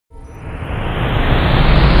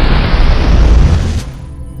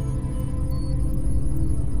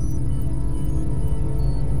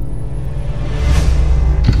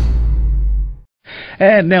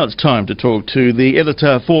And now it's time to talk to the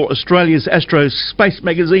editor for Australia's Astro Space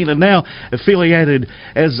magazine, and now affiliated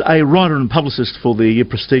as a writer and publicist for the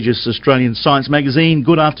prestigious Australian Science magazine.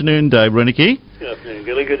 Good afternoon, David Reneke. Good afternoon,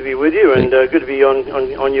 Gilly. Good to be with you, and good to be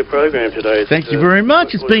on your program today. Thank you very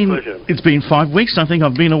much. It's been 5 weeks. I think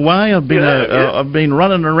I've been away. I've been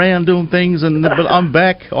running around doing things, but I'm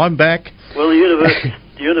back. Well,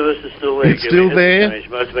 the universe is still there. It's still there.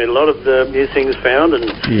 There's been a lot of new things found, and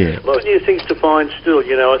a lot of new things to find still.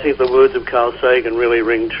 You know, I think the words of Carl Sagan really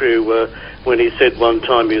ring true when he said one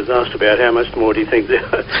time, he was asked about how much more do you think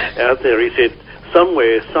out there. He said,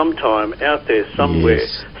 somewhere, sometime, out there, somewhere,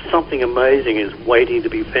 something amazing is waiting to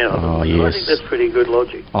be found. Oh, yes. I think that's pretty good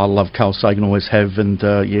logic. I love Carl Sagan, always have, and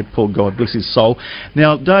poor God, bless his soul.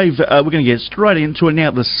 Now, Dave, we're going to get straight into it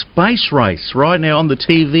now. The space race, right now on the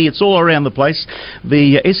TV, it's all around the place.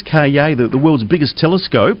 The SKA, the world's biggest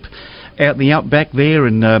telescope, out in the outback there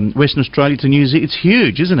in Western Australia to New Zealand. It's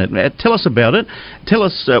huge, isn't it? Tell us about it. Tell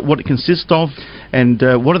us what it consists of, and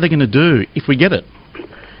what are they going to do if we get it?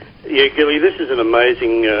 Yeah, Gilly, this is an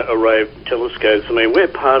amazing array of telescopes. I mean, we're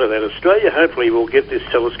part of that. Australia hopefully will get this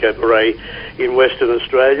telescope array in Western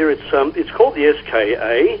Australia. It's called the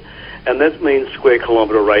SKA, and that means Square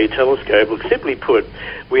Kilometre Array Telescope. Look, simply put,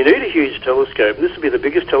 we need a huge telescope, and this will be the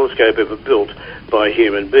biggest telescope ever built by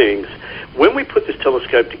human beings. When we put this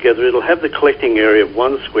telescope together, it'll have the collecting area of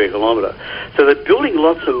 1 square kilometre. So they're building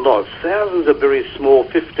lots and lots, thousands of very small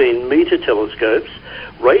 15-metre telescopes,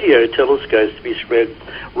 radio telescopes to be spread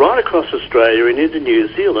right across Australia and into New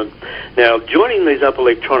Zealand. Now, joining these up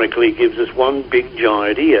electronically gives us one big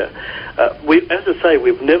giant ear. As I say,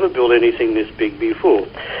 we've never built anything this big before.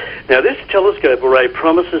 Now, this telescope array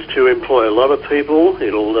promises to employ a lot of people.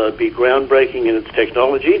 It'll be groundbreaking in its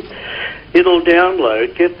technology. It'll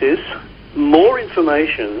download, get this, more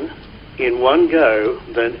information in one go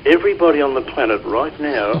than everybody on the planet right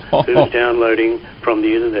now who's downloading from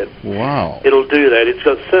the internet. Wow. It'll do that. It's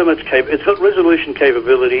got so much it's got resolution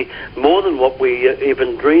capability more than what we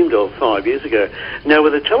even dreamed of 5 years ago. Now,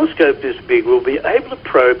 with a telescope this big, we'll be able to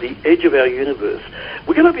probe the edge of our universe.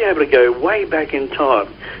 We're going to be able to go way back in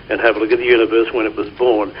time and have a look at the universe when it was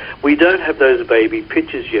born. We don't have those baby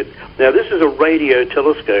pictures yet. Now, this is a radio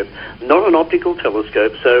telescope, not an optical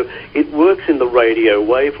telescope, so it works in the radio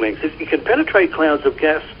wavelengths. It can penetrate clouds of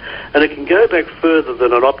gas, and it can go back further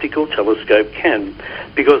than an optical telescope can,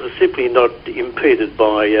 because it's simply not impeded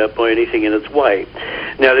by anything in its way.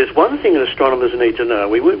 Now, there's one thing that astronomers need to know.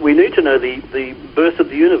 We need to know the birth of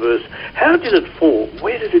the universe. How did it form?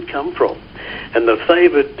 Where did it come from? And the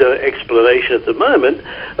favoured explanation at the moment,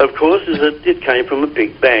 of course, is that it came from a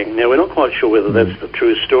Big Bang. Now, we're not quite sure whether that's the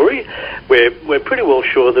true story. We're pretty well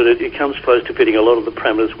sure that it comes close to fitting a lot of the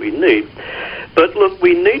parameters we need. But look,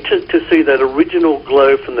 we need to see that original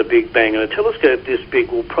glow from the Big Bang, and a telescope this big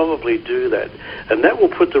will probably do that. And that will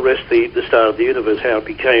put the rest, the start of the universe, how it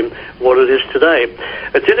became what it is today.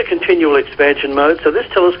 It's in a continual expansion mode, so this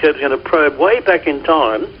telescope is going to probe way back in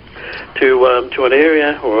time to an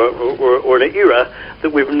area or an era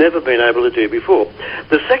that we've never been able to do before.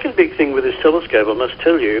 The second big thing with this telescope, I must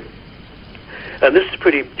tell you, and this is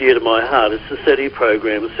pretty dear to my heart, it's the SETI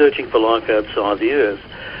program, Searching for Life Outside the Earth.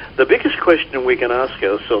 The biggest question we can ask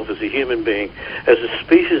ourselves as a human being, as a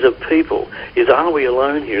species of people, is, are we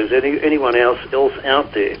alone here? Is anyone else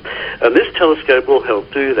out there? And this telescope will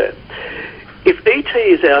help do that. If ET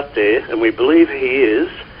is out there, and we believe he is,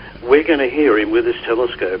 we're going to hear him with this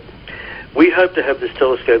telescope. We hope to have this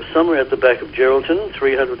telescope somewhere at the back of Geraldton,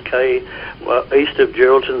 300k east of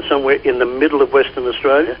Geraldton, somewhere in the middle of Western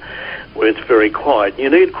Australia, where it's very quiet. You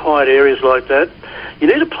need quiet areas like that. You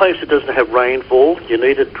need a place that doesn't have rainfall. You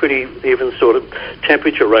need a pretty even sort of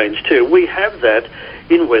temperature range too. We have that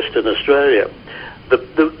in Western Australia.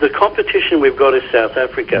 The competition we've got is South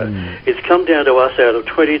Africa. It's come down to us out of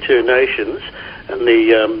 22 nations, and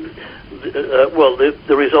the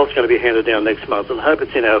result's going to be handed down next month, and I hope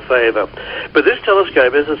it's in our favour. But this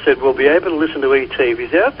telescope, as I said, will be able to listen to ET. If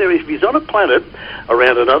he's out there, if he's on a planet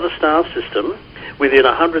around another star system within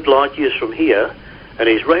 100 light years from here, and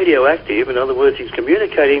he's radioactive, in other words, he's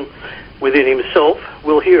communicating within himself,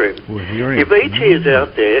 we'll hear him. If ET is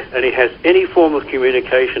out there and he has any form of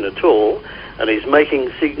communication at all, and he's making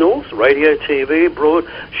signals, radio, TV, broad,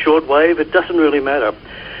 shortwave, it doesn't really matter.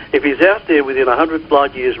 If he's out there within 100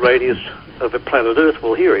 light years radius of a planet Earth,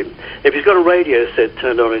 we'll hear him. If he's got a radio set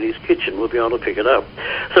turned on in his kitchen, we'll be able to pick it up.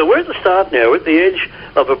 So we're at the start now. We're at the edge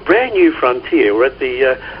of a brand new frontier. We're at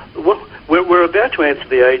the we're about to answer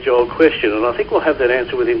the age-old question, and I think we'll have that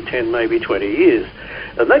answer within 10, maybe 20 years.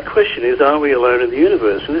 And that question is, are we alone in the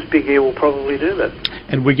universe? And this big ear will probably do that.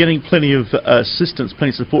 And we're getting plenty of assistance, plenty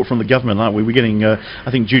of support from the government, aren't we? We're getting,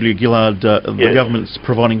 I think Julia Gillard, the government's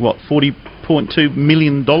providing, what, $40.2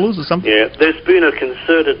 million or something? Yeah, there's been a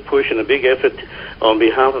concerted push and a big effort on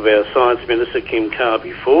behalf of our Science Minister, Kim Carr,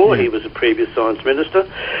 before. He was a previous Science Minister.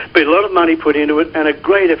 But a lot of money put into it and a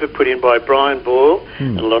great effort put in by Brian Boyle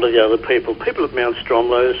and a lot of the other people at Mount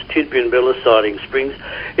Stromlo's, Tidbinbilla, Siding Springs.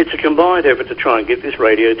 It's a combined effort to try and get this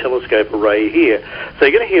radio telescope array here. So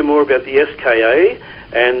you're going to hear more about the SKA,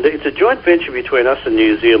 and it's a joint venture between us and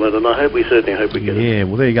New Zealand, and we certainly hope we get it. Yeah,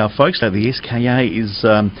 well, there you go, folks. So the SKA is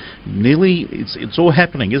it's all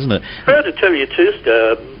happening, isn't it? Proud to tell you too,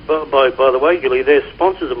 by the way, Gilly, they're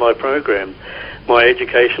sponsors of my program, my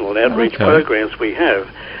educational and outreach programs we have.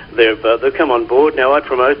 They've come on board. Now I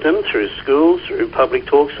promote them through schools, through public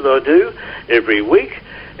talks that I do every week,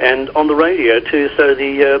 and on the radio too. So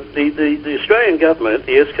the Australian government,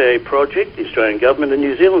 the SKA project, the Australian government and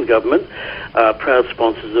New Zealand government are proud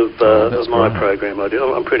sponsors of my program.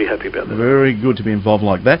 I'm pretty happy about that. Very good to be involved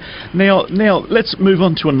like that. Now let's move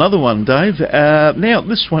on to another one, Dave. Now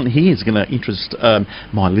this one here is going to interest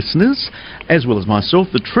my listeners as well as myself.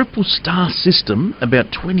 The triple star system, about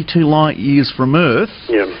 22 light years from Earth.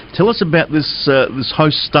 Yeah. Tell us about this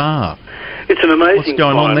host star. It's an amazing What's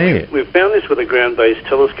going on there? We've found this with a ground-based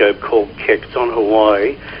telescope called Keck. It's on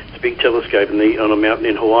Hawaii. It's a big telescope on a mountain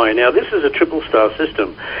in Hawaii. Now, this is a triple star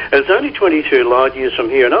system. And it's only 22 light years from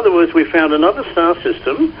here. In other words, we found another star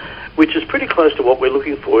system which is pretty close to what we're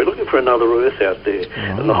looking for. We're looking for another Earth out there.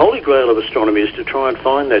 Right. And the holy grail of astronomy is to try and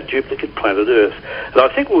find that duplicate planet Earth. And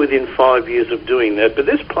I think we're within 5 years of doing that. But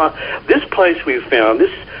this place we've found,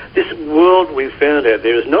 this world we've found out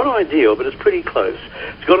there is not ideal, but it's pretty close.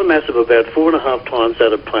 It's got a mass of about 4.5 times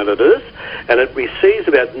that of planet Earth, and it receives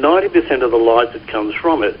about 90% of the light that comes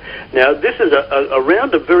from it. Now, this is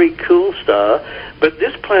around a very cool star, but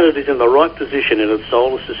this planet is in the right position in its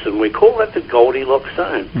solar system. We call that the Goldilocks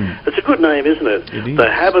zone. It's a good name, isn't it? It is.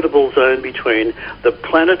 The habitable zone between the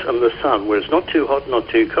planet and the sun, where it's not too hot, not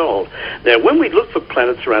too cold. Now, when we look for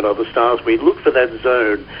planets around other stars, we look for that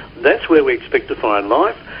zone. That's where we expect to find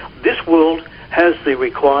life. This world has the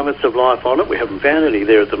requirements of life on it. We haven't found any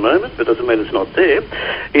there at the moment, but doesn't mean it's not there.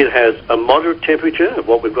 It has a moderate temperature of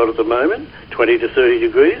what we've got at the moment, 20 to 30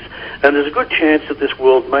 degrees, and there's a good chance that this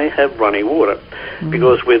world may have running water,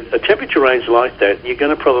 because with a temperature range like that, you're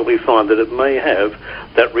going to probably find that it may have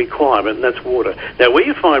that requirement, and that's water. Now, where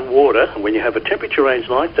you find water, and when you have a temperature range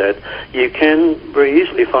like that, you can very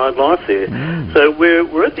easily find life there. So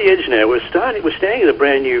we're at the edge now. We're standing at a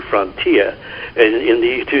brand new frontier in the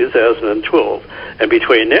year 2012. And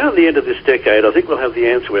between now and the end of this decade, I think we'll have the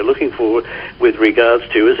answer we're looking for with regards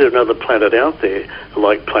to, is there another planet out there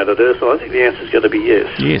like planet Earth? So I think the answer is going to be yes.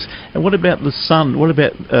 Yes. And what about the sun? What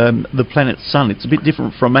about the planet sun? It's a bit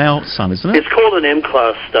different from our sun, isn't it? It's called an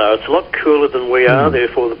M-class star. It's a lot cooler than we are,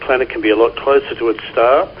 therefore the planet can be a lot closer to its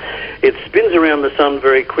star. It spins around the sun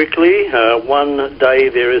very quickly. One day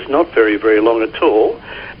there is not very, very long at all.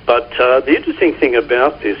 But the interesting thing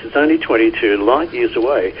about this, it's only 22 light years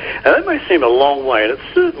away. And that may seem a long way, and it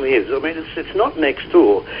certainly is. I mean, it's not next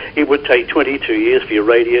door. It would take 22 years for your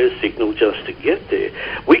radio signal just to get there.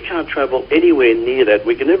 We can't travel anywhere near that.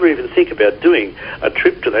 We can never even think about doing a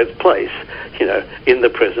trip to that place, in the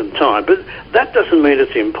present time. But that doesn't mean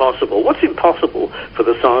it's impossible. What's impossible for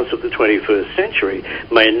the science of the 21st century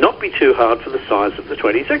may not be too hard for the science of the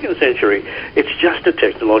 22nd century. It's just a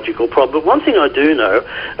technological problem. But one thing I do know,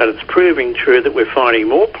 and it's proving true, that we're finding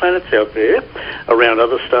more planets out there around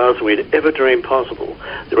other stars than we'd ever dreamed possible.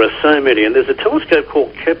 There are so many, and there's a telescope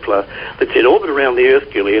called Kepler that's in orbit around the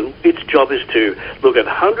Earth, Gilly, and its job is to look at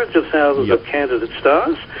hundreds of thousands of candidate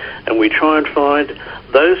stars, and we try and find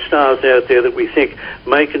those stars out there that we think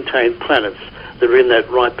may contain planets that are in that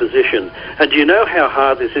right position. And do you know how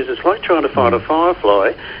hard this is? It's like trying to find a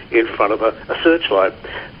firefly in front of a searchlight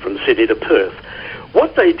from Sydney to Perth.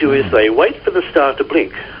 What they do is they wait for the star to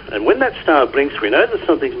blink. And when that star blinks, we know that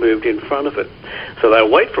something's moved in front of it. So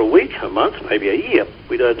they'll wait for a week, a month, maybe a year.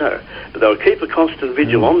 We don't know. But they'll keep a constant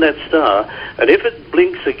vigil on that star. And if it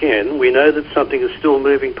blinks again, we know that something is still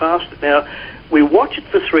moving past it. Now, we watch it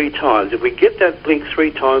for 3 times. If we get that blink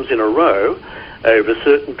 3 times in a row over a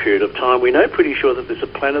certain period of time, we know pretty sure that there's a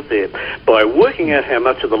planet there. By working out how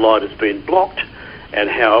much of the light has been blocked and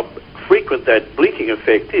how frequent that blinking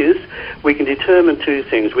effect is, we can determine 2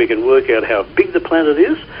 things. We can work out how big the planet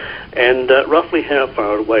is and roughly how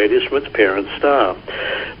far away it is from its parent star.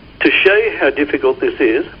 To show you how difficult this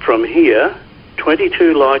is, from here,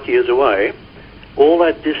 22 light years away, all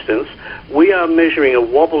that distance, we are measuring a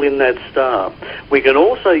wobble in that star. We can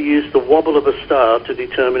also use the wobble of a star to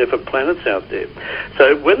determine if a planet's out there.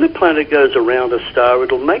 So when the planet goes around a star,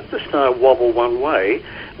 it'll make the star wobble one way.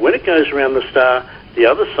 When it goes around the star, the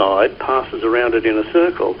other side passes around it in a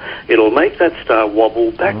circle. It'll make that star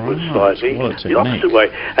wobble backwards slightly, the opposite way.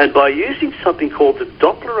 And by using something called the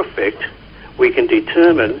Doppler effect, we can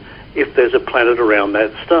determine if there's a planet around that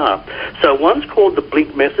star. So one's called the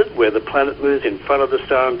blink method, where the planet moves in front of the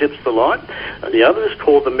star and dips the light, and the other is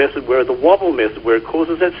called the method where the wobble method, where it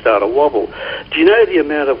causes that star to wobble. Do you know the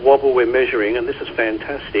amount of wobble we're measuring? And this is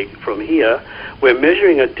fantastic. From here, we're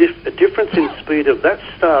measuring a difference in speed of that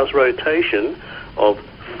star's rotation of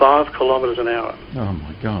 5 kilometres an hour. Oh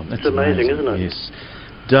my God, that's amazing, isn't it? Yes.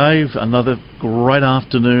 Dave, another great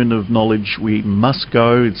afternoon of knowledge. We must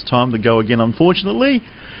go. It's time to go again, unfortunately.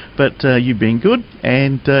 But you've been good,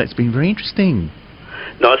 and it's been very interesting.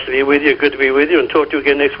 Nice to be with you. Good to be with you, and talk to you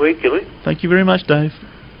again next week, Gilly. Thank you very much, Dave.